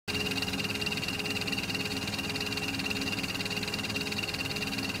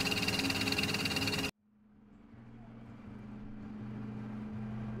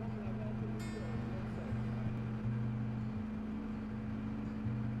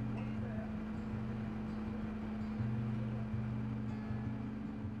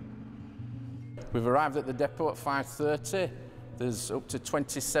We've arrived at the depot at 5:30. There's up to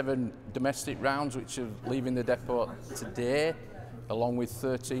 27 domestic rounds which are leaving the depot today, along with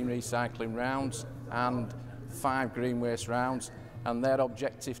 13 recycling rounds and 5 green waste rounds. And their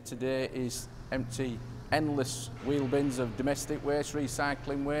objective today is empty endless wheel bins of domestic waste,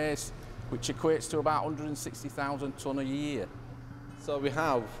 recycling waste, which equates to about 160,000 tonne a year. So we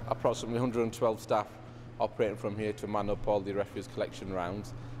have approximately 112 staff operating from here to man up all the refuse collection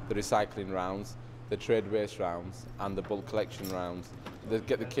rounds, the recycling rounds, the trade waste rounds and the bulk collection rounds. They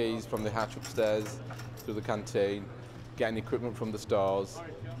get the keys from the hatch upstairs through the canteen, getting equipment from the stores,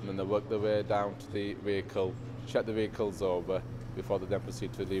 and then they work their way down to the vehicle, check the vehicles over before they then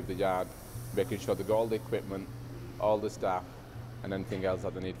proceed to leave the yard, making sure they got all the equipment, all the staff and anything else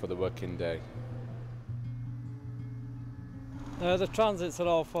that they need for the working day. The transits are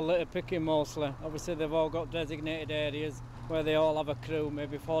all for litter picking mostly. Obviously they've all got designated areas where they all have a crew,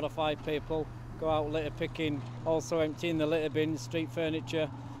 maybe 4 or 5 people, go out litter picking, also emptying the litter bins, street furniture,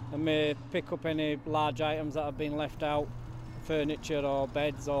 and may pick up any large items that have been left out, furniture or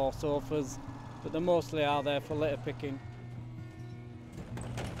beds or sofas, but they mostly are there for litter picking.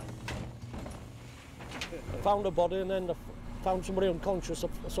 I found a body and then I found somebody unconscious.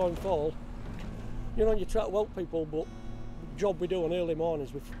 I saw him fall. You know, you try to help people, but the job we do on early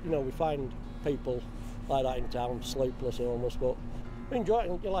mornings, we find people like that in town, sleepless, homeless, but we enjoy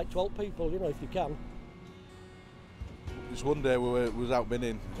it. You like to help people, if you can. This one day we was out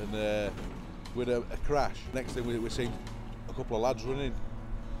binning and we had a crash. Next thing we seen a couple of lads running.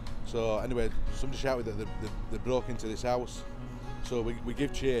 So anyway, somebody shouted that they broke into this house. So we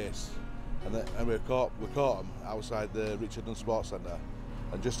give chase and we caught them outside the Richardson Sports Centre.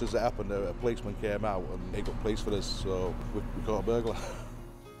 And just as it happened, a policeman came out and he got police for us, so we caught a burglar.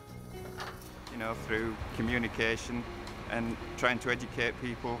 Through communication and trying to educate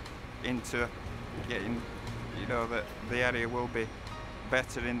people into getting, that the area will be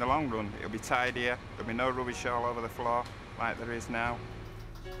better in the long run. It'll be tidier, there'll be no rubbish all over the floor like there is now.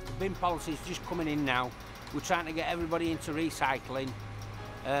 The bin policy is just coming in now. We're trying to get everybody into recycling.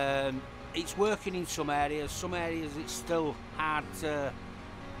 It's working in some areas it's still hard to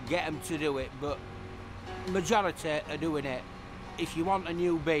get them to do it, but majority are doing it. If you want a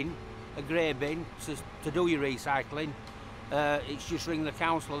new bin, a grey bin to do your recycling, it's just ring the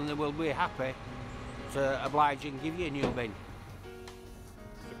council and they will be happy to oblige and give you a new bin.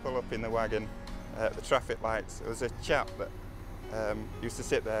 To pull up in the wagon at the traffic lights, there was a chap that used to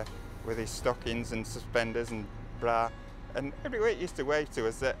sit there with his stockings and suspenders and bra, and every week used to wave to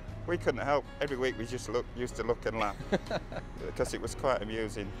us that we couldn't help. Every week we just used to look and laugh because it was quite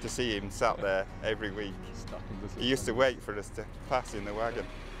amusing to see him sat there every week. He used to wait for us to pass in the wagon.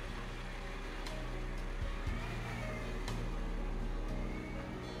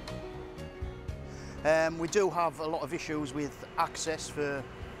 We do have a lot of issues with access for,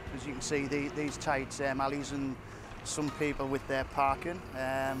 as you can see, these tight alleys and some people with their parking.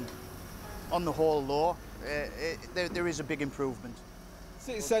 On the whole though, there is a big improvement.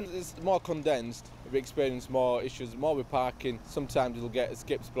 City centre is more condensed. We experience more issues, more with parking. Sometimes you'll get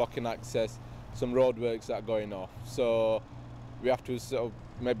skips blocking access, some roadworks that are going off. So we have to sort of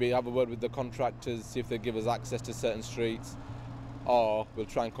maybe have a word with the contractors, see if they give us access to certain streets, or we'll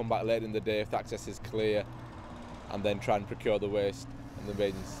try and come back later in the day if the access is clear and then try and procure the waste and the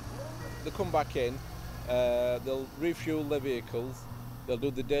bins. They'll come back in, they'll refuel their vehicles, they'll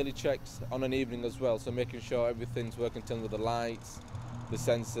do the daily checks on an evening as well, so making sure everything's working in terms of the lights, the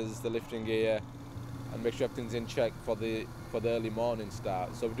sensors, the lifting gear, and make sure everything's in check for the early morning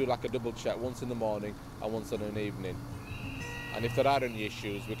start. So we do like a double check, once in the morning and once in an evening. And if there are any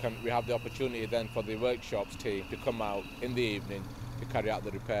issues, we have the opportunity then for the workshops team to come out in the evening to carry out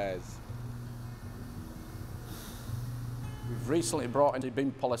the repairs. We've recently brought in a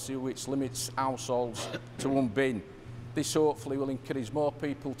bin policy which limits households to 1 bin. This hopefully will encourage more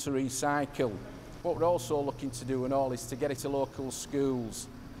people to recycle. What we're also looking to do and all is to get it to local schools,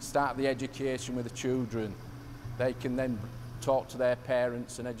 start the education with the children. They can then talk to their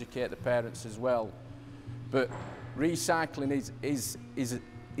parents and educate the parents as well. But recycling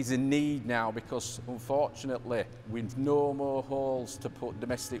is a need now because unfortunately with no more holes to put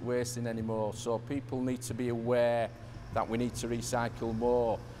domestic waste in anymore, so people need to be aware that we need to recycle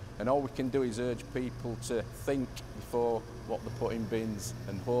more, and all we can do is urge people to think before what they put in bins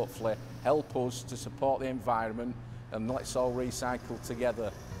and hopefully help us to support the environment, and let's all recycle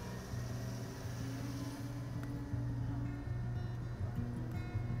together.